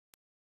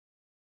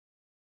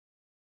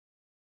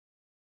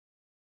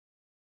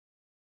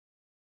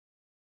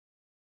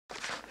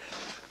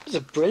It's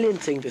a brilliant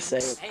thing to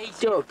say. He's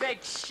Duck,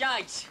 big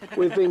shite.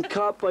 we've been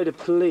caught by the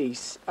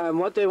police, and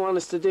what they want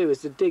us to do is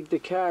to dig the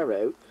car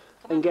out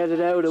and get it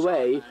out of the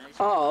way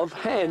of,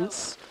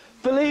 hence,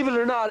 believe it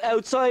or not,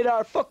 outside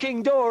our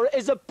fucking door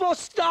is a bus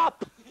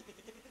stop!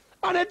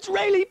 And it's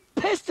really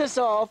pissed us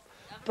off.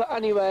 But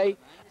anyway,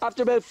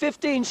 after about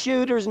 15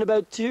 shooters and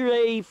about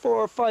 2,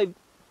 4, 5,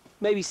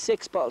 maybe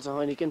 6 bottles of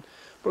Heineken,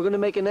 we're going to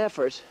make an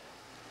effort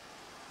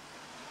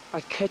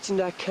at catching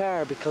that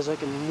car because I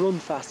can run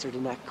faster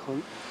than that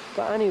cunt.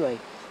 But anyway,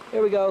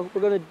 here we go.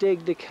 We're going to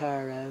dig the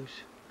car out.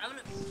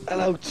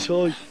 Hello,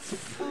 Toy.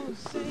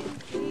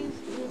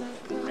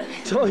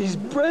 Toy's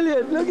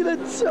brilliant. Look at that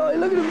Toy.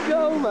 Look at him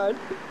go, man.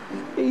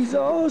 He's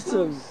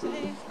awesome.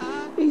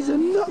 He's a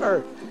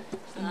nutter.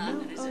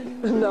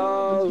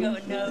 No.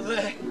 Going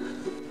nowhere.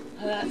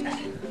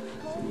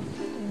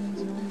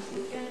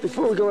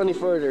 Before we go any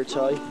further,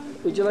 Toy,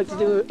 would you like to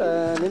do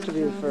an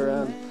interview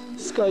for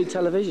Sky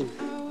Television?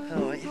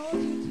 Alright.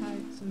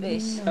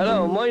 This.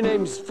 Hello, my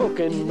name's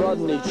fucking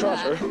Rodney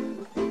Trotter.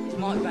 It's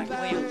my back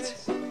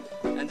wheels.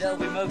 And they'll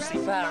be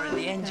mostly power in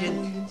the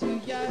engine.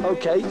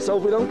 Okay, so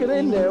if we don't get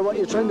in there, what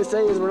you're trying to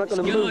say is we're not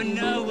going to move. Going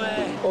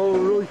nowhere. Oh,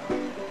 right.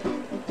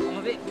 I'm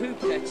a bit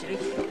pooped actually.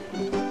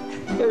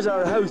 Here's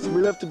our house and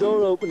we left the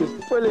door open. It's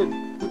brilliant.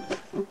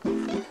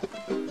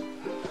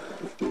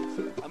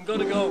 I'm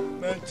gonna go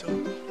mental.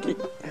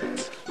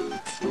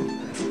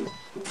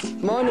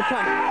 Mind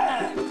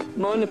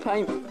the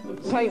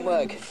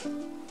paintwork.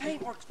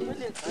 Paintwork's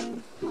brilliant,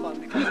 man. Fun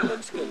because it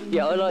looks good.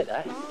 Yeah, I like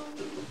that.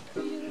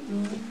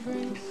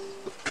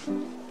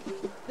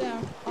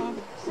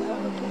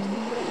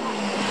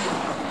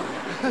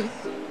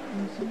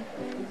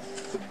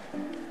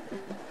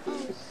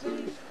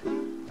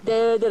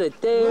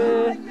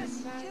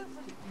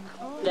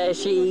 There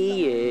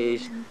she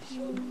is.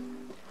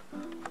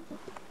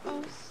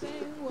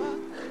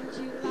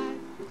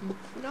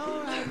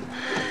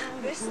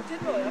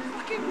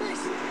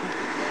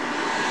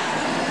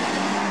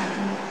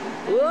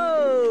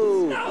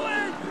 Whoa!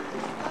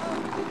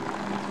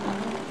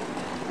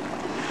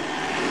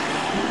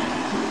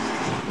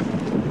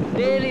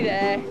 Nearly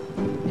there.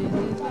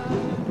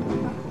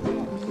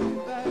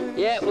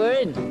 Yeah, we're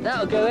in.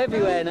 That'll go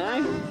everywhere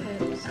now.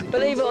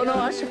 Believe it or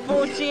not, that's a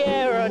 40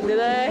 air under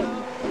there.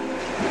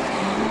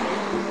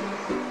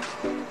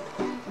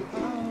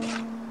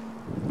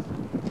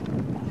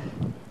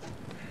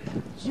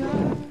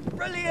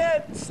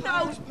 Brilliant!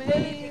 Snow's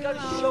brilliant, you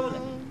gotta show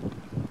them.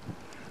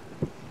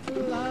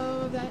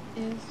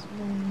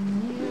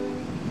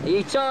 Are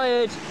you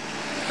tired?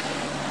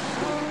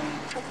 Oh,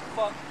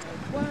 fuck.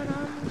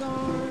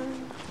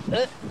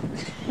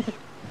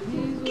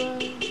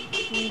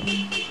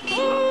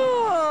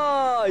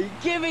 Oh,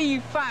 give me,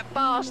 you fat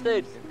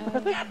bastard!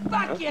 Get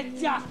back, you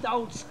daft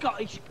old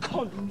Scottish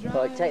cunt!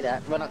 Right, take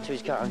that, run up to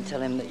his car and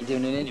tell him that you're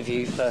doing an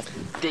interview for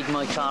Dig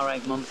My Car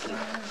Out Monthly.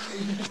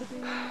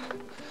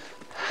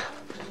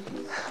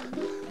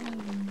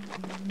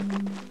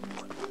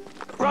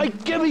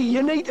 Right, Gibby,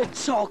 you need to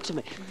talk to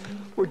me.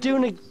 We're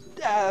doing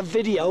a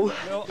video.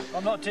 No,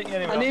 I'm not taking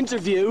anything An out.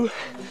 interview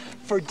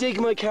for Dig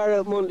My Car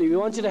Out Monthly. We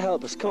want you to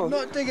help us. Come on. I'm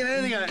not taking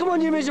anything out. Come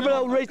on, you miserable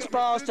old rich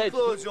bastard.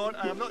 Clothes on,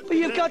 and I'm not But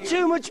you've got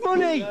too much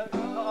money.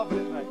 I'm not having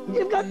it, mate.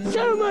 You've got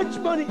too much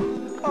money.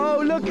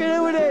 Oh, look at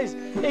who it is.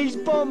 He's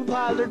bum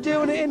pal. They're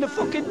doing it in the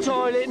fucking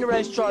toilet in the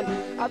restaurant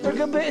after a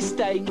good bit of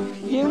steak.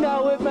 You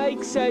know it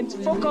makes sense.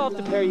 Fuck off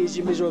the pair of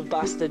you miserable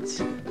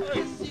bastards.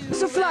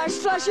 So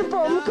flash your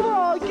bum. Come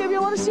on, Gibby, I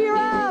want to see your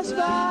ass,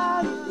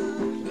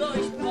 man.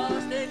 Scottish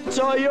bastard.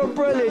 So you're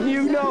brilliant.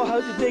 You know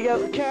how to dig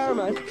out a car,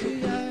 man.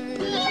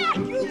 Black.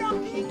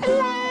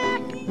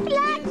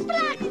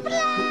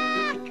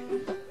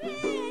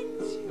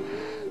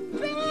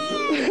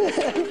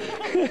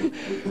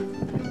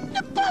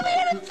 The bummy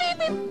had a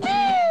baby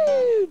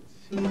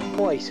boobs.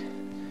 Boys,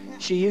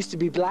 she used to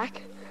be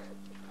black.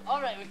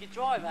 I reckon we could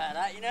drive out of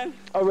that, you know?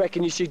 I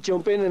reckon you should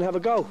jump in and have a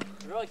go.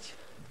 Right.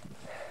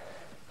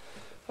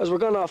 As we're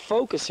going off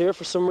focus here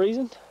for some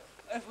reason.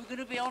 If we're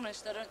gonna be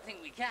honest, I don't think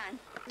we can.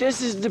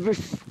 This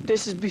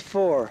is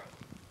before.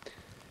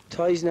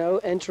 Ty's now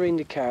entering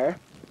the car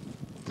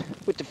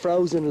with the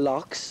frozen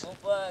locks.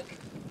 Won't work.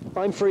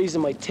 I'm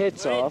freezing my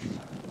tits off.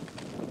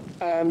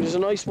 There's a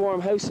nice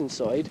warm house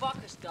inside. Fuck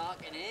us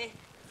dark in here.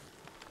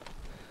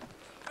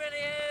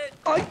 Brilliant!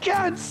 I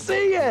can't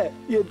see it,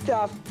 you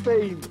daft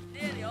fiend.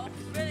 Nearly off.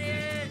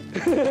 Brilliant!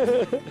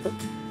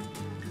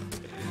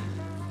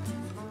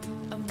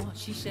 And what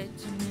she said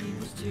to me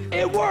was too.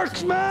 It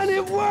works, man,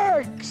 it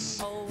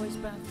works. Always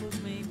baffles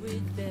me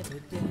with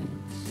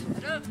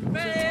evidence.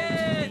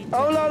 Brilliant!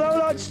 Hold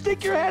on,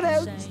 stick your head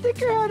out, stick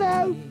your head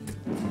out.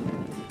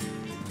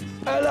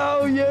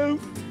 Hello, you.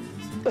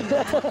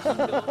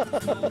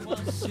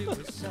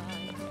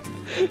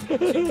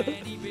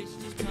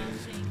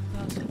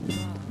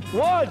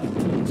 One.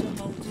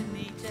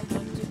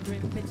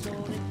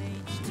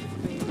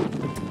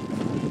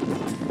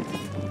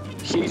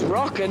 She's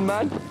rocking,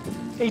 man.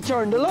 He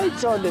turned the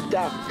lights on, the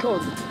daft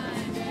cunt.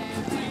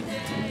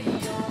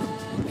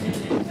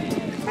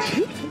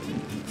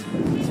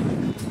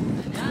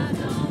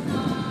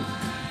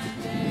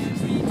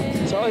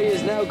 Toy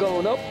is now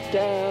going up,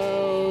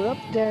 down, up,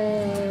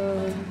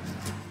 down.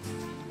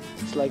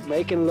 It's like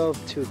making love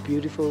to a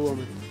beautiful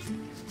woman.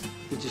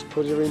 You just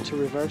put her into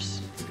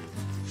reverse.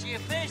 She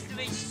appears to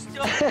be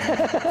stuck.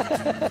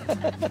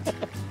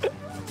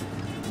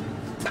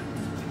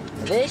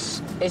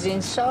 This is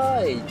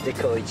inside the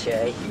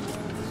Koiche.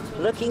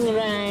 Looking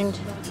around.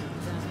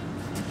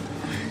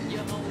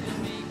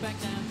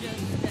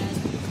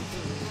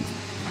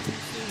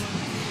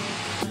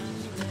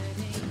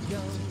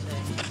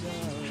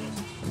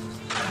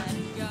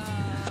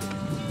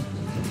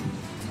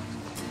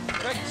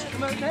 Reckon she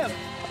come out now?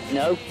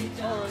 No.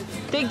 Alright.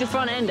 Dig the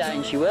front end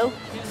down, she will.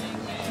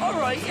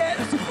 Alright, yeah,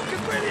 that's a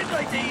fucking brilliant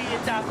idea, you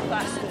daft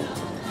bastard.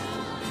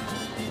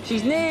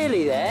 She's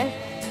nearly there.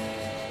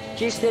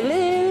 Just a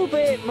little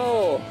bit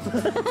more.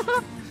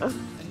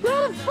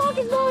 Where the fuck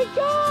is my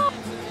car?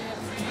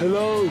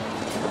 Hello.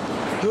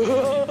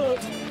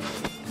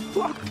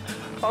 Fuck.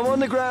 I'm on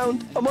the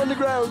ground. I'm on the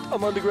ground.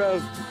 I'm on the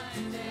ground.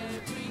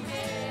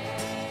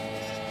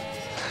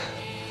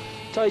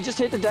 Ty, just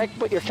hit the deck,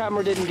 but your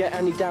camera didn't get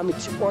any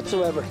damage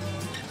whatsoever.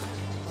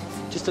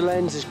 Just the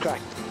lens is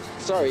cracked.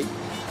 Sorry.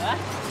 Huh?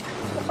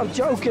 I'm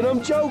joking,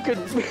 I'm joking.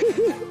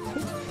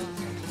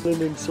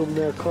 In some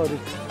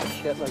narcotic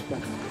shit like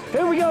that.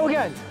 Here we go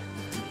again.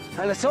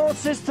 And it's all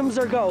systems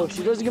are go. If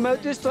she doesn't come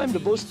out this time, the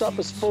bus stop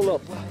is full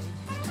up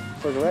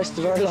for the rest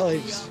of our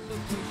lives.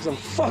 Because I'm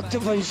fucked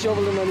if I'm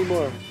shoveling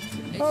anymore.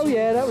 Oh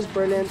yeah, that was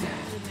brilliant.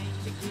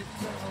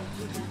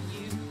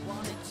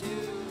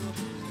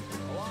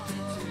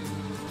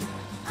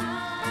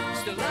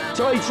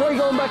 Try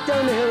going back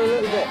down the hill a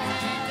little bit.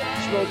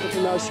 She won't get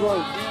now, she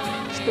won't.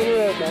 Spin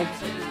her out, man.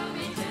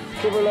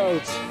 Give her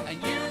loads.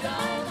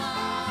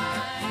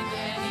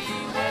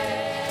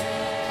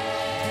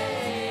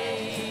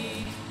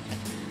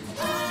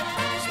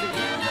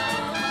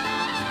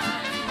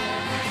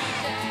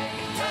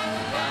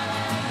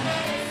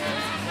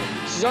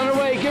 She's on her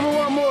way, give her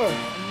one more.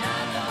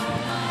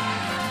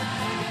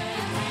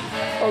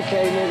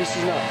 Okay, maybe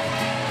she's not.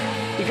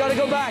 You gotta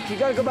go back, you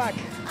gotta go back.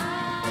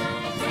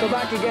 Go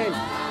back again.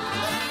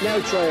 Now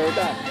try her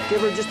back.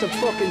 Give her just a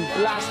fucking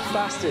blast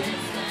bastard.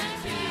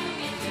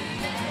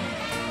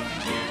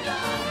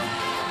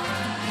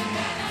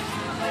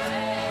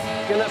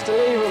 You're gonna have to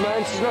leave her,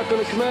 man. She's not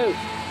gonna come out.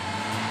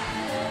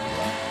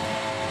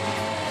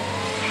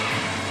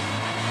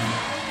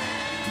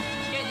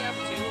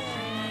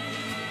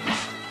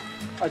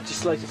 I'd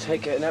just like to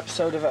take an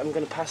episode of it. I'm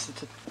gonna pass it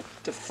to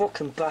the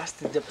fucking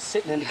bastard that was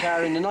sitting in the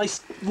car in the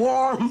nice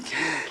warm.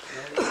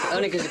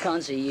 Only because I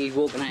can't see you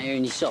walking out here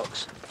in your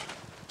socks.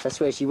 That's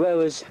where she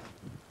was.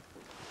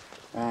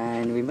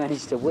 And we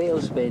managed to wheel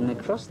spin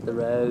across the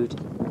road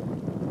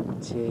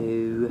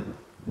to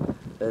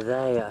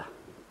there.